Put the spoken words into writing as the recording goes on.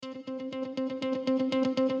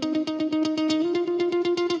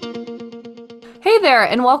there,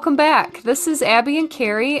 and welcome back. This is Abby and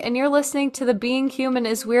Cari, and you're listening to the Being Human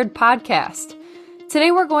is Weird podcast.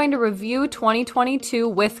 Today we're going to review 2022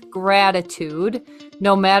 with gratitude,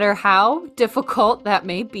 no matter how difficult that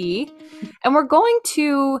may be. And we're going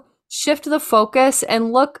to shift the focus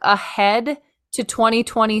and look ahead to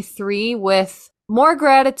 2023 with more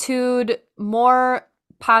gratitude, more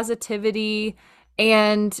positivity,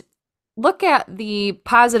 and look at the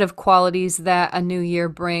positive qualities that a new year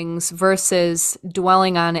brings versus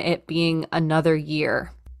dwelling on it being another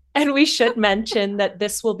year. And we should mention that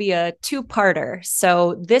this will be a two-parter.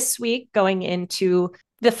 So this week, going into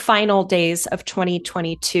the final days of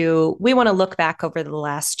 2022, we want to look back over the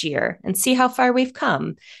last year and see how far we've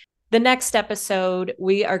come. The next episode,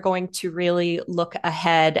 we are going to really look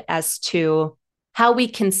ahead as to how we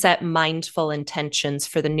can set mindful intentions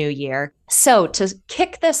for the new year. So to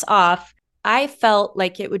kick this off, I felt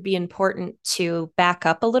like it would be important to back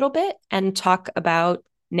up a little bit and talk about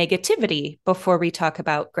negativity before we talk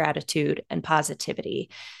about gratitude and positivity.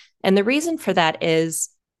 And the reason for that is,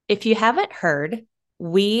 if you haven't heard,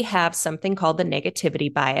 we have something called the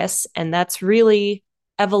negativity bias, and that's really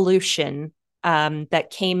evolution that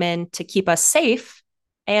came in to keep us safe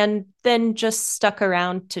and then just stuck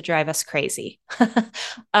around to drive us crazy.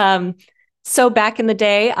 So back in the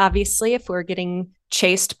day, obviously, if we're getting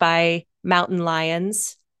chased by mountain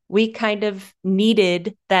lions, we kind of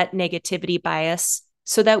needed that negativity bias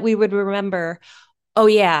so that we would remember, oh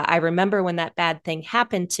yeah, I remember when that bad thing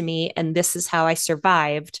happened to me and this is how I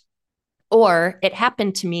survived. Or it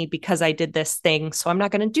happened to me because I did this thing, so I'm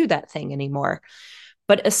not going to do that thing anymore.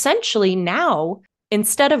 But essentially now,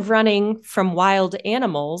 instead of running from wild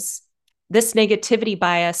animals, this negativity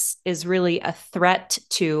bias is really a threat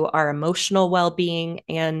to our emotional well-being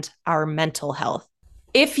and our mental health.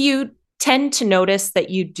 If you tend to notice that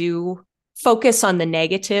you do focus on the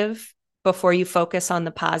negative before you focus on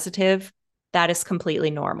the positive, that is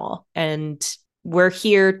completely normal. And we're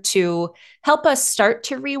here to help us start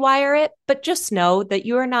to rewire it, but just know that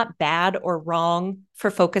you are not bad or wrong for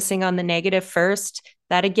focusing on the negative first.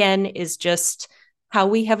 That, again, is just how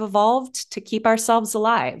we have evolved to keep ourselves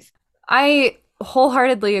alive. I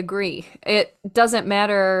wholeheartedly agree. It doesn't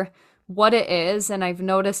matter what it is, and I've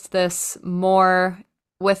noticed this more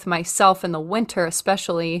with myself in the winter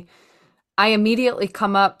especially. I immediately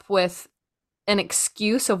come up with an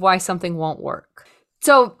excuse of why something won't work.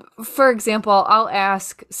 So, for example, I'll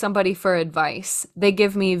ask somebody for advice. They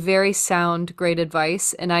give me very sound, great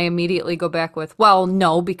advice, and I immediately go back with, well,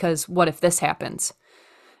 no, because what if this happens?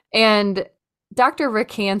 And Dr.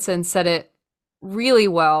 Rick Hansen said it really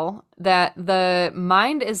well, that the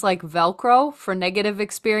mind is like Velcro for negative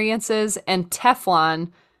experiences and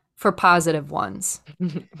Teflon for positive ones.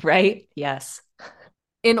 Right? Yes.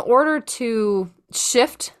 In order to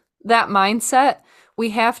shift that mindset,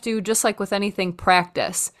 we have to, just like with anything,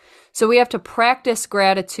 practice. So we have to practice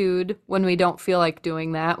gratitude when we don't feel like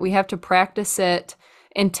doing that. We have to practice it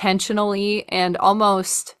intentionally and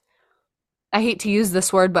almost, I hate to use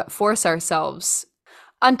this word, but force ourselves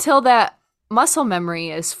until that muscle memory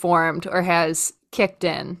is formed or has kicked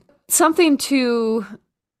in. Something to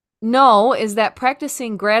know is that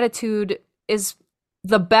practicing gratitude is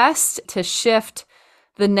the best to shift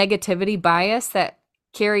the negativity bias that,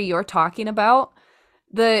 Cari, you're talking about.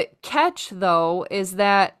 The catch, though, is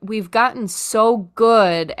that we've gotten so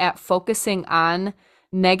good at focusing on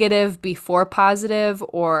negative before positive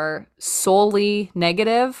or solely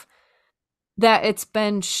negative that it's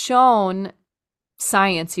been shown,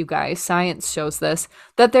 science, you guys, science shows this,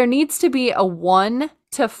 that there needs to be a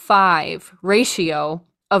 1-to-5 ratio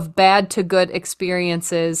of bad to good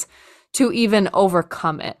experiences to even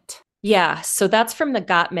overcome it. Yeah, so that's from the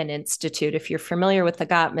Gottman Institute. If you're familiar with the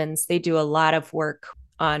Gottmans, they do a lot of work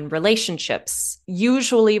on relationships,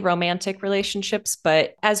 usually romantic relationships,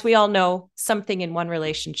 but as we all know, something in one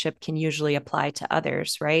relationship can usually apply to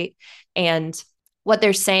others, right? And what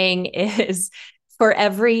they're saying is, for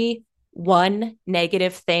every one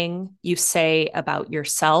negative thing you say about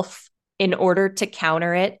yourself, in order to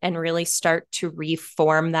counter it and really start to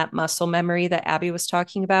reform that muscle memory that Abby was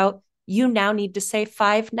talking about, you now need to say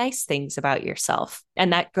 5 nice things about yourself.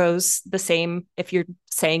 And that goes the same if you're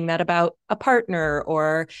saying that about a partner,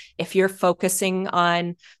 or if you're focusing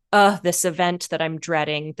on, this event that I'm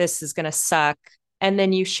dreading, this is going to suck. And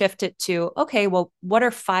then you shift it to, okay, well, what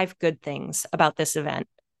are 5 good things about this event?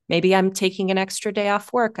 Maybe I'm taking an extra day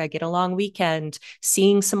off work. I get a long weekend,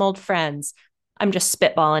 seeing some old friends. I'm just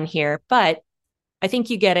spitballing here, but I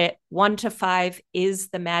think you get it. 1-to-5 is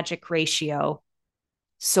the magic ratio.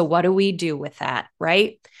 So what do we do with that,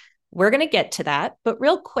 right? We're going to get to that, but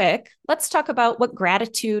real quick, let's talk about what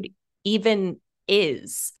gratitude even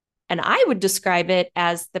is. And I would describe it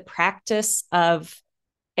as the practice of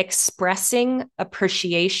expressing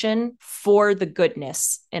appreciation for the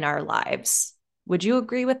goodness in our lives. Would you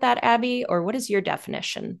agree with that, Abby? Or what is your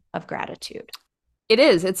definition of gratitude? It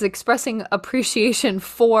is. It's expressing appreciation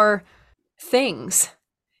for things.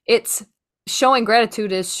 It's showing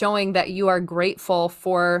gratitude is showing that you are grateful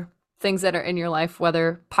for things that are in your life,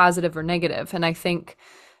 whether positive or negative. And I think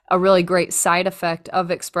a really great side effect of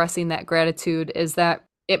expressing that gratitude is that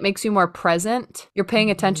it makes you more present. You're paying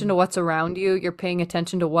attention to what's around you. You're paying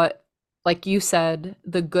attention to what, like you said,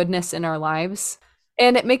 the goodness in our lives.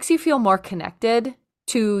 And it makes you feel more connected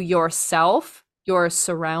to yourself, your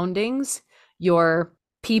surroundings, your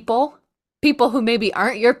people, people who maybe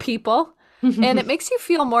aren't your people. And it makes you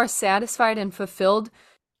feel more satisfied and fulfilled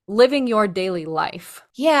living your daily life.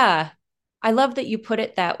 Yeah, I love that you put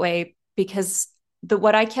it that way because the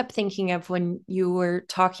what I kept thinking of when you were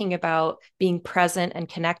talking about being present and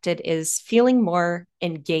connected is feeling more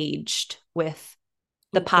engaged with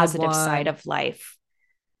the Ooh, good positive side one. of life.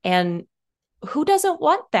 And who doesn't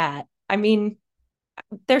want that? I mean,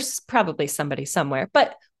 there's probably somebody somewhere,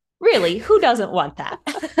 but really, who doesn't want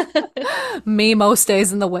that? Me most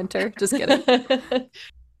days in the winter. Just kidding.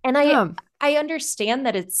 And I Um, I understand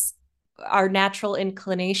that it's our natural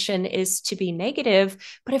inclination is to be negative,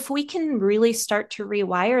 but if we can really start to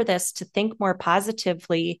rewire this to think more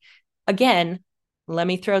positively, again, let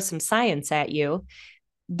me throw some science at you.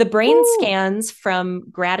 The brain Woo. scans from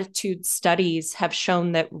gratitude studies have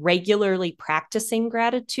shown that regularly practicing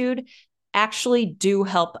gratitude actually do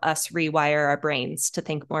help us rewire our brains to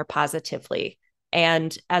think more positively.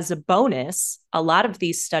 And as a bonus, a lot of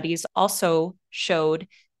these studies also showed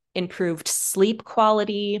improved sleep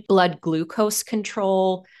quality, blood glucose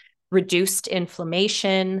control, reduced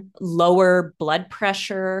inflammation, lower blood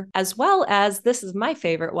pressure, as well as this is my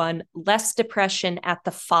favorite one, less depression at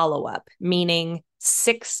the follow up, meaning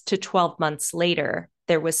 6 to 12 months later,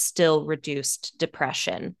 there was still reduced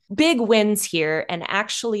depression. Big wins here, and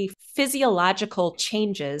actually physiological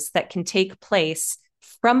changes that can take place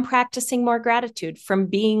from practicing more gratitude, from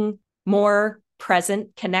being more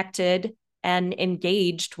present, connected, and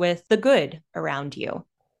engaged with the good around you.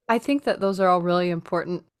 I think that those are all really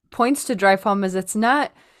important points to drive home is it's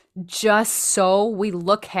not just so we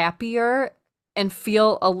look happier and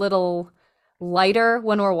feel a little lighter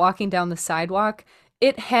when we're walking down the sidewalk.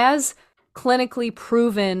 It has clinically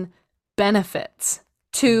proven benefits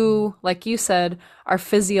to, like you said, our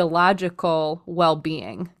physiological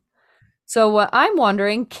well-being. So, what I'm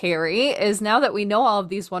wondering, Carrie, is now that we know all of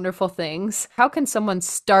these wonderful things, how can someone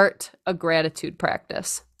start a gratitude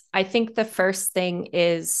practice? I think the first thing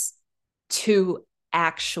is to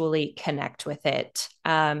actually connect with it.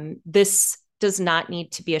 This does not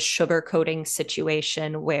need to be a sugarcoating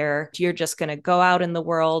situation where you're just going to go out in the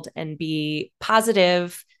world and be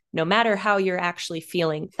positive no matter how you're actually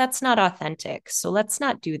feeling. That's not authentic. So let's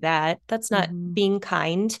not do that. That's not Mhm. being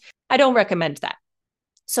kind. I don't recommend that.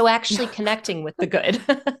 So actually connecting with the good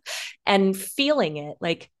and feeling it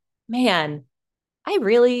like, man, I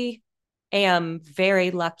really am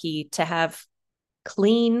very lucky to have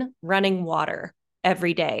clean running water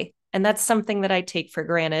every day. And that's something that I take for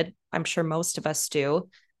granted. I'm sure most of us do.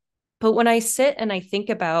 But when I sit and I think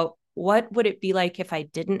about what would it be like if I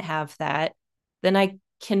didn't have that, then I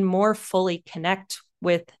can more fully connect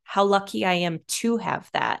with how lucky I am to have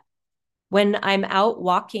that. When I'm out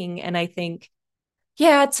walking and I think,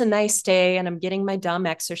 yeah, it's a nice day and I'm getting my dumb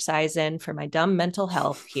exercise in for my dumb mental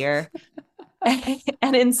health here.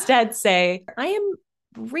 And instead say, I am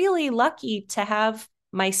really lucky to have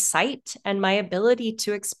my sight and my ability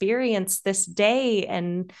to experience this day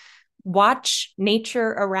and watch nature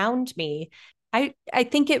around me. I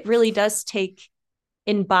think it really does take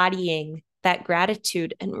embodying that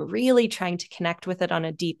gratitude and really trying to connect with it on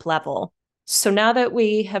a deep level. So now that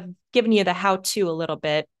we have given you the how to a little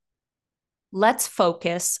bit, let's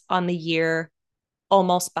focus on the year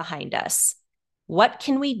almost behind us. What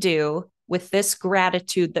can we do with this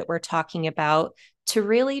gratitude that we're talking about to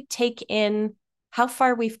really take in how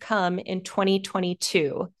far we've come in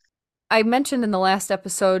 2022? I mentioned in the last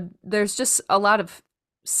episode, there's just a lot of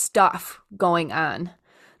stuff going on.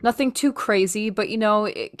 Nothing too crazy, but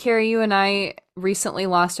Carrie, you and I recently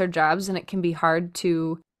lost our jobs, and it can be hard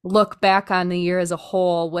to look back on the year as a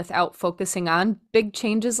whole without focusing on big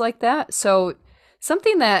changes like that. So,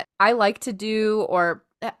 something that I like to do,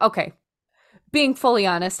 okay, being fully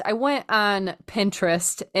honest, I went on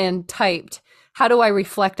Pinterest and typed, how do I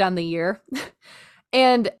reflect on the year?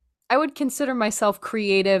 And I would consider myself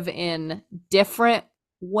creative in different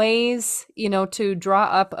ways, to draw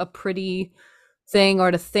up a pretty thing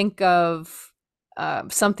or to think of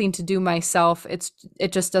something to do myself,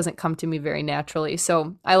 it just doesn't come to me very naturally.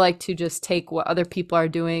 So I like to just take what other people are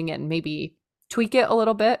doing and maybe tweak it a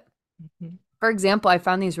little bit. Mhm. For example, I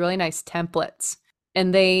found these really nice templates,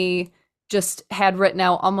 and they just had written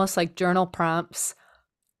out almost like journal prompts.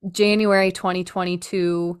 January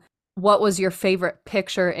 2022, what was your favorite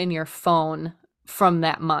picture in your phone from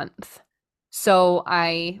that month? So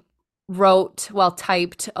I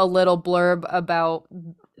typed a little blurb about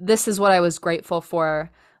this is what I was grateful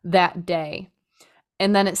for that day.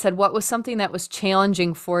 And then it said, what was something that was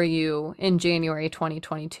challenging for you in January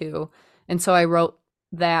 2022? And so I wrote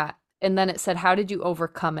that. And then it said, how did you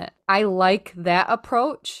overcome it? I like that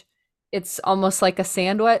approach. It's almost like a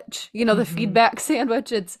sandwich, the Mhm. feedback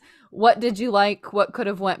sandwich. It's what did you like? What could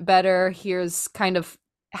have went better? Here's kind of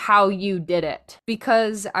how you did it.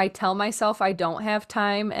 Because I tell myself I don't have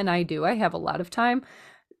time, and I do. I have a lot of time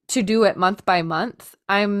to do it month by month.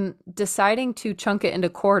 I'm deciding to chunk it into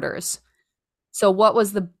quarters. So what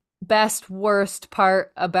was the best, worst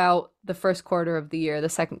part about the first quarter of the year, the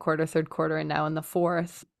second quarter, third quarter, and now in the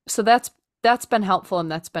fourth? So that's been helpful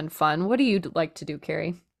and that's been fun. What do you like to do,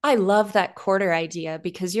 Carrie? I love that quarter idea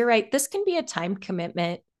because you're right. This can be a time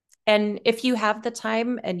commitment. And if you have the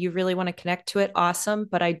time and you really want to connect to it, awesome.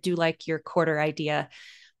 But I do like your quarter idea.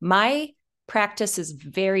 My practice is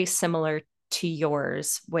very similar to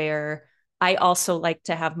yours, where I also like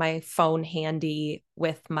to have my phone handy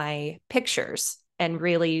with my pictures and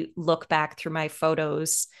really look back through my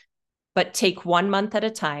photos, but take 1 month at a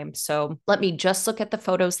time. So let me just look at the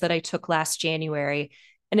photos that I took last January.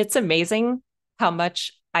 And it's amazing how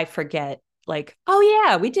much I forget. Like, oh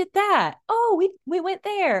yeah, we did that. Oh, we went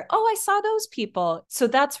there. Oh, I saw those people. So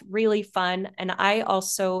that's really fun. And I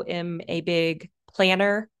also am a big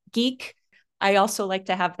planner geek. I also like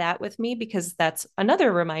to have that with me because that's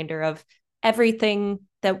another reminder of everything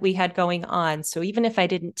that we had going on. So even if I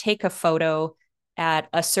didn't take a photo at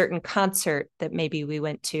a certain concert that maybe we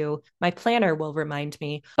went to, my planner will remind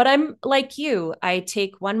me. But I'm like you, I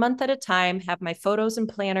take 1 month at a time, have my photos and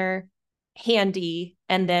planner handy,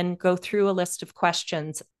 and then go through a list of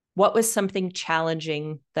questions. What was something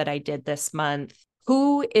challenging that I did this month?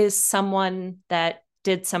 Who is someone that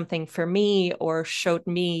did something for me or showed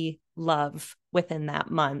me love within that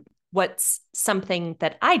month? What's something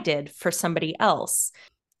that I did for somebody else?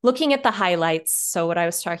 Looking at the highlights. So, what I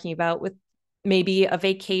was talking about with maybe a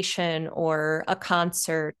vacation or a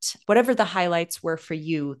concert, whatever the highlights were for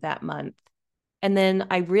you that month. And then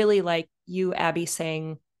I really like you, Abby,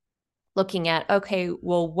 saying, looking at, okay,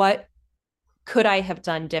 well, what could I have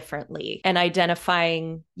done differently? And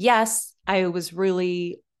identifying, yes, I was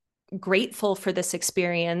really grateful for this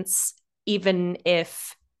experience, even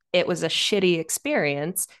if it was a shitty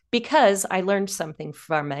experience, because I learned something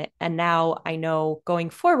from it. And now I know going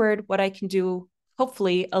forward what I can do,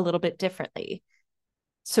 hopefully, a little bit differently.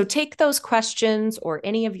 So take those questions or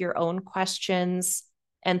any of your own questions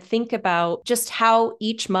and think about just how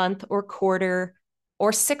each month or quarter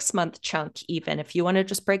or 6 month chunk, even if you want to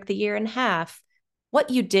just break the year in half, what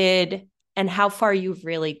you did and how far you've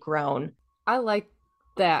really grown. I like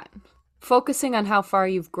that. Focusing on how far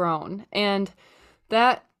you've grown. And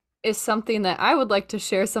that is something that I would like to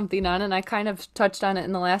share something on. And I kind of touched on it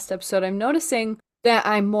in the last episode. I'm noticing that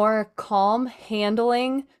I'm more calm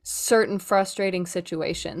handling certain frustrating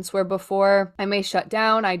situations where before I may shut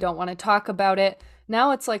down, I don't want to talk about it.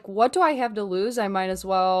 Now it's like, what do I have to lose? I might as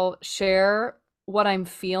well share what I'm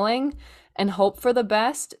feeling and hope for the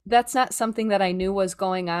best. That's not something that I knew was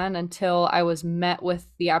going on until I was met with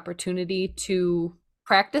the opportunity to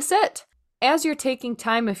practice it. As you're taking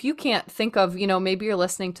time, if you can't think of, maybe you're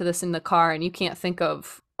listening to this in the car and you can't think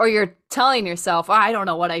of, or you're telling yourself, oh, I don't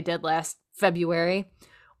know what I did last February.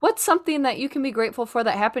 What's something that you can be grateful for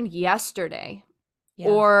that happened yesterday Yeah.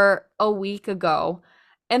 or a week ago?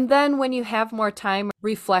 And then when you have more time,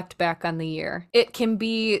 reflect back on the year. It can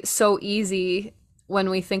be so easy when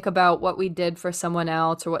we think about what we did for someone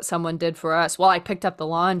else or what someone did for us. Well, I picked up the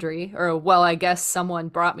laundry, or well, I guess someone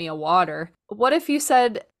brought me a water. What if you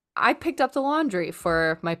said, I picked up the laundry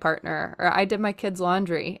for my partner, or I did my kids'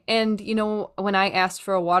 laundry. And, when I asked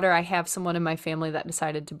for a water, I have someone in my family that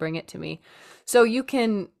decided to bring it to me. So you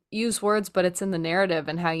can use words, but it's in the narrative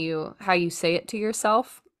and how you say it to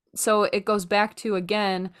yourself. So it goes back to,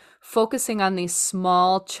 again, focusing on these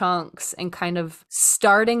small chunks and kind of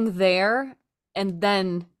starting there and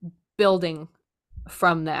then building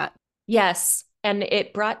from that. Yes. And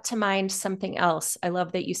it brought to mind something else. I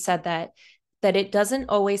love that you said that it doesn't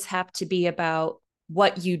always have to be about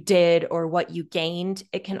what you did or what you gained.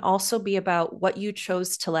 It can also be about what you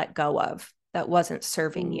chose to let go of that wasn't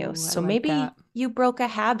serving you. Ooh, I So like maybe that. you broke a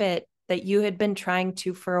habit that you had been trying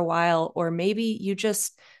to for a while, or maybe you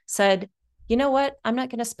just said, you know what? I'm not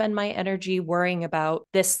going to spend my energy worrying about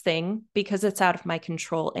this thing because it's out of my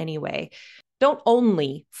control anyway. Don't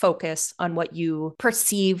only focus on what you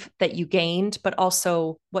perceive that you gained, but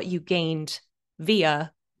also what you gained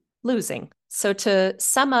via losing. So, to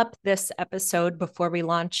sum up this episode before we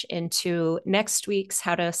launch into next week's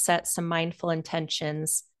How to Set Some Mindful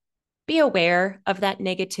Intentions, be aware of that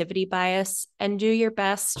negativity bias and do your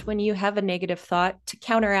best when you have a negative thought to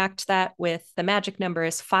counteract that with the magic number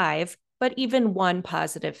is 5, but even one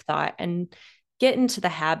positive thought, and get into the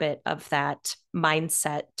habit of that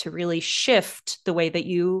mindset to really shift the way that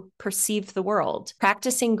you perceive the world.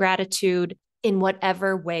 Practicing gratitude in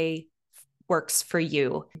whatever way works for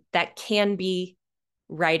you. That can be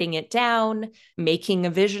writing it down, making a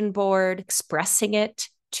vision board, expressing it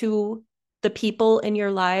to the people in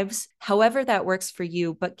your lives, however that works for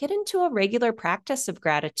you, but get into a regular practice of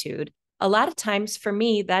gratitude. A lot of times for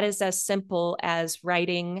me, that is as simple as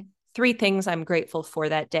writing 3 things I'm grateful for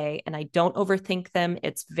that day, and I don't overthink them.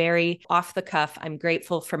 It's very off the cuff. I'm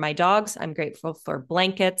grateful for my dogs. I'm grateful for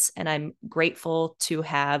blankets, and I'm grateful to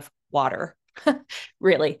have water.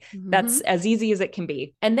 Really, that's as easy as it can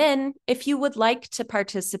be. And then if you would like to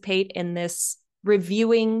participate in this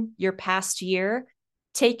reviewing your past year,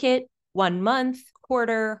 take it 1 month,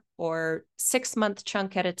 quarter, or 6-month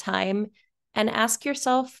chunk at a time and ask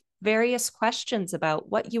yourself various questions about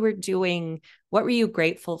what you were doing. What were you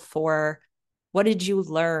grateful for? What did you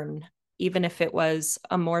learn, even if it was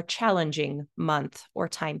a more challenging month or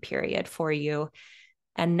time period for you?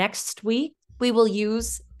 And next week, we will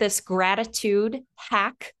use this gratitude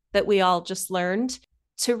hack that we all just learned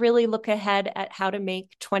to really look ahead at how to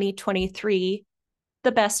make 2023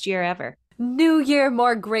 the best year ever. New year,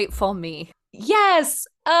 more grateful me. Yes!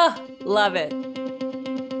 Oh, love it.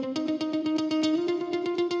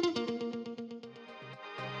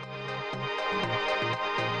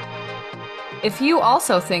 If you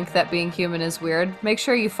also think that being human is weird, make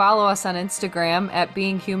sure you follow us on Instagram at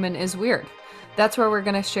Being Human is Weird. That's where we're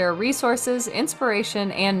going to share resources,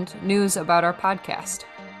 inspiration, and news about our podcast.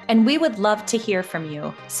 And we would love to hear from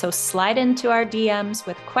you. So slide into our DMs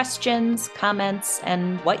with questions, comments,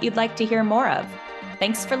 and what you'd like to hear more of.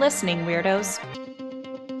 Thanks for listening, weirdos.